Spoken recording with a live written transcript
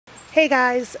Hey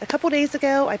guys, a couple days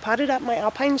ago I potted up my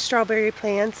Alpine strawberry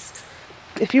plants.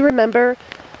 If you remember,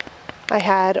 I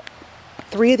had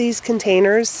 3 of these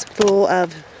containers full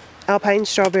of Alpine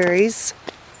strawberries.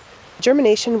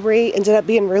 Germination rate ended up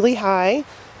being really high,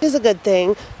 which is a good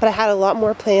thing, but I had a lot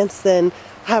more plants than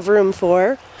I have room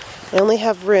for. I only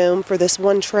have room for this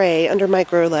one tray under my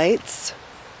grow lights.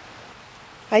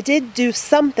 I did do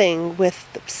something with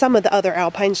some of the other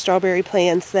Alpine strawberry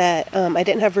plants that I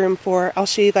didn't have room for. I'll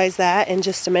show you guys that in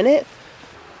just a minute.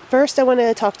 First, I want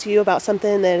to talk to you about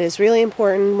something that is really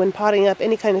important when potting up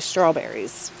any kind of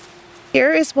strawberries.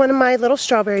 Here is one of my little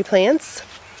strawberry plants.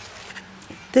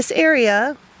 This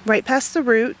area, right past the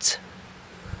root,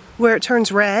 where it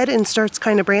turns red and starts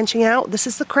kind of branching out, this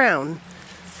is the crown.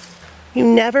 You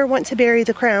never want to bury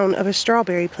the crown of a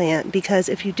strawberry plant because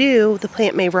if you do, the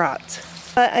plant may rot.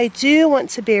 But I do want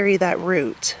to bury that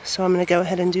root, so I'm going to go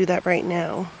ahead and do that right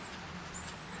now.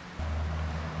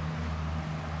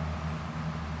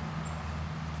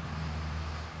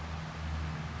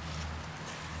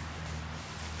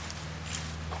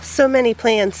 So many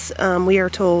plants we are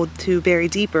told to bury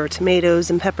deeper, tomatoes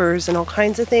and peppers and all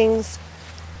kinds of things.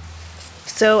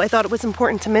 So I thought it was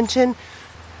important to mention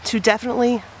to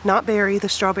definitely not bury the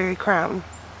strawberry crown.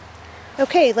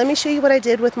 Okay, let me show you what I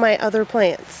did with my other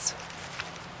plants.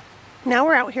 Now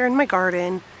we're out here in my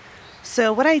garden.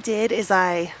 So what I did is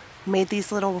I made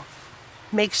these little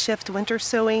makeshift winter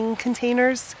sowing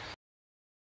containers.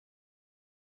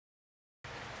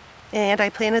 And I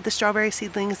planted the strawberry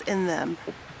seedlings in them.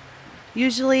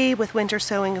 Usually with winter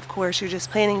sowing, of course, you're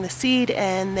just planting the seed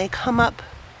and they come up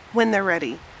when they're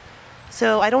ready.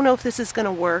 So I don't know if this is going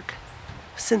to work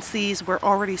since these were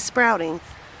already sprouting,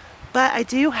 but I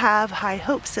do have high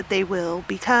hopes that they will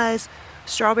because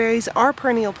strawberries are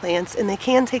perennial plants and they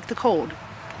can take the cold.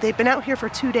 They've been out here for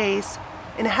 2 days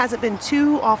and it hasn't been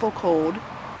too awful cold.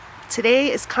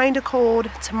 Today is kind of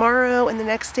cold. Tomorrow and the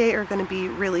next day are going to be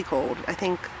really cold. I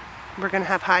think we're going to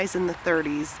have highs in the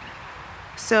 30s.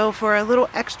 So for a little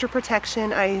extra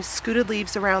protection, I scooted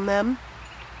leaves around them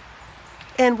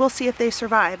and we'll see if they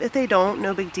survive. If they don't,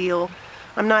 no big deal.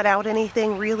 I'm not out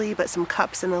anything really but some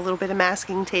cups and a little bit of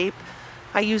masking tape.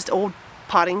 I used old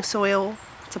potting soil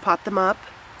to pot them up.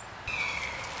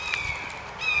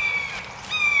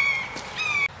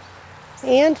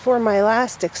 And for my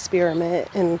last experiment,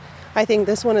 and I think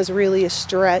this one is really a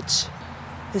stretch,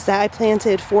 is that I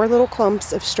planted 4 little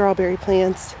clumps of strawberry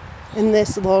plants in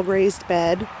this log raised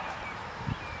bed.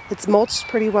 It's mulched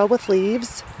pretty well with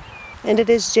leaves and it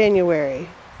is January.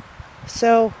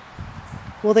 So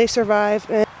will they survive?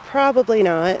 Probably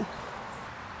not.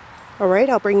 Alright,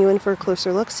 I'll bring you in for a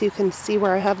closer look so you can see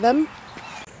where I have them.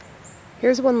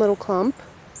 Here's one little clump.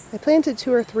 I planted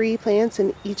 2 or 3 plants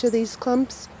in each of these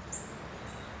clumps.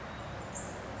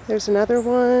 There's another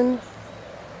one.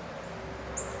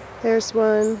 There's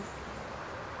one.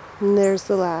 And there's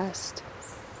the last.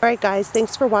 Alright guys,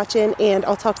 thanks for watching and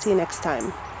I'll talk to you next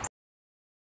time.